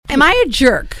Am I a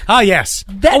jerk? Oh, yes.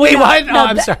 What? No,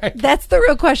 I'm sorry. That's the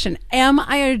real question. Am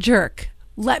I a jerk?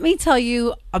 Let me tell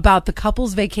you about the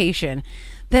couple's vacation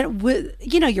that,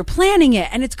 you're planning it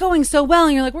and it's going so well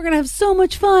and you're like, we're going to have so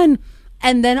much fun.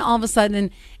 And then all of a sudden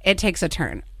it takes a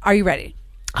turn. Are you ready?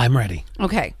 I'm ready.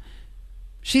 Okay.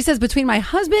 She says between my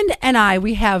husband and I,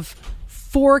 we have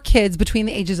 4 kids between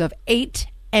the ages of 8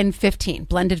 and 15.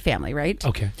 Blended family, right?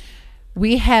 Okay.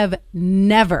 We have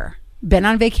never been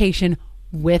on vacation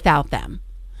without them.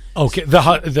 Okay. The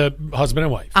husband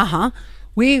and wife. Uh-huh.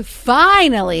 We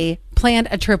finally planned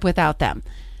a trip without them.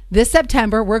 This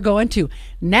September, we're going to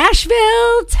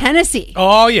Nashville, Tennessee.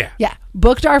 Oh, yeah. Yeah.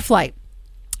 Booked our flight.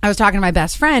 I was talking to my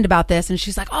best friend about this, and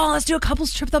she's like, oh, let's do a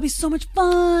couple's trip. That'll be so much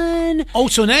fun. Oh,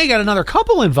 so now you got another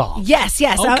couple involved. Yes.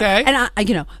 Okay.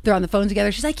 They're on the phone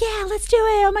together. She's like, yeah, let's do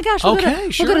it. Oh, my gosh. We'll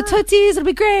go to Tootsie's. It'll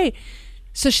be great.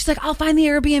 So she's like, I'll find the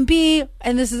Airbnb.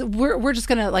 And we're just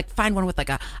going to like find one with like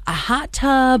a hot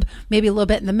tub, maybe a little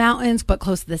bit in the mountains, but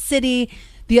close to the city.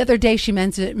 The other day she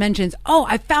mentions, oh,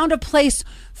 I found a place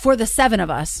for the 7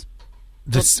 of us.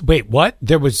 Wait, what?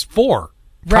 There was 4.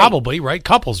 Probably, right?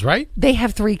 Couples, right? They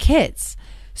have 3 kids.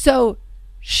 So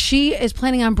she is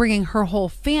planning on bringing her whole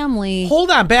family. Hold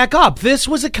on, back up. This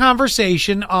was a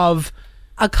conversation of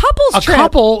a couple's trip.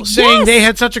 Couple saying they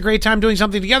had such a great time doing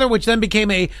something together, which then became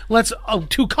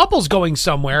 2 couples going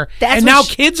somewhere. And now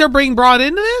kids are being brought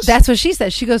into this? That's what she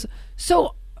says. She goes,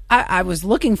 so I was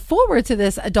looking forward to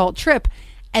this adult trip.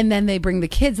 And then they bring the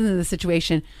kids into the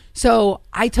situation. So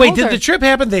I told her... Wait, did the trip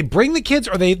happen? They bring the kids,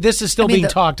 or this is still being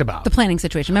talked about? The planning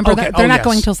situation. Remember, they're not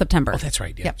going until September. Oh, that's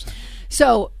right. Yeah. Yep.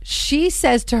 So she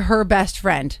says to her best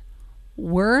friend,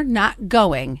 we're not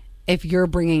going if you're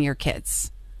bringing your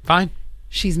kids. Fine.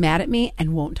 She's mad at me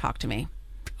and won't talk to me.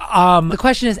 The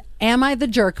question is, am I the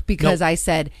jerk because I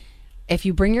said, if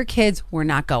you bring your kids, we're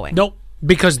not going? Nope.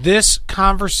 Because this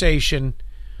conversation...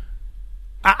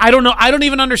 I don't know. I don't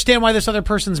even understand why this other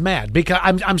person's mad, because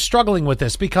I'm struggling with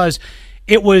this, because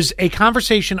it was a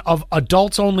conversation of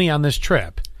adults only on this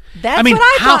trip. That's what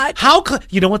I thought.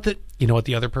 You know what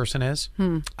the other person is?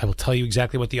 I will tell you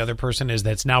exactly what the other person is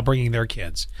that's now bringing their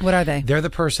kids. What are they? They're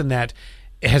the person that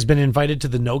has been invited to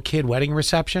the no-kid wedding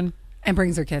reception. And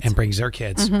brings their kids.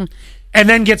 Mm-hmm. And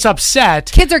then gets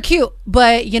upset. Kids are cute,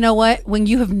 but you know what? When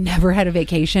you have never had a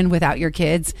vacation without your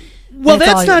kids... Well,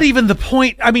 that's not even the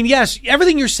point. I mean, yes,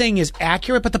 everything you're saying is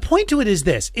accurate, but the point to it is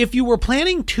this. If you were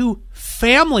planning 2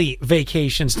 family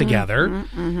vacations together,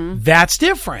 that's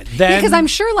different. Because I'm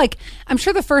sure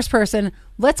the first person,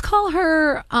 let's call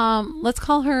her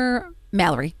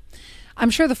Mallory. I'm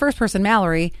sure the first person,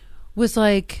 Mallory, was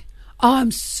like, oh,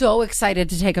 I'm so excited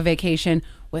to take a vacation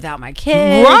without my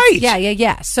kids. Right.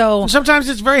 Yeah. So sometimes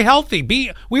it's very healthy.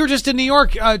 We were just in New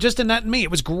York, just Annette and me. It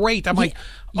was great. I'm like,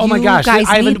 oh my gosh,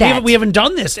 we haven't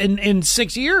done this in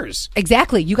 6 years.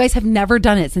 Exactly. You guys have never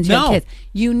done it since you had kids.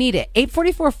 You need it.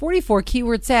 844-44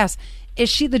 keyword sass. Is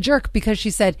she the jerk because she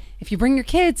said, if you bring your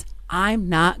kids, I'm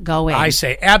not going? I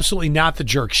say absolutely not the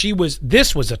jerk.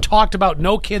 This was a talked about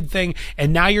no kid thing,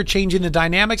 and now you're changing the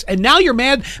dynamics, and now you're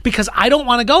mad because I don't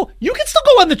want to go. You can still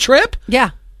go on the trip. Yeah.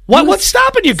 What's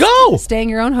stopping you? Go. Stay in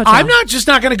your own hotel. I'm not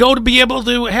going to go to be able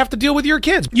to have to deal with your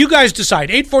kids. You guys decide.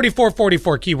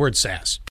 844-44 keyword sass.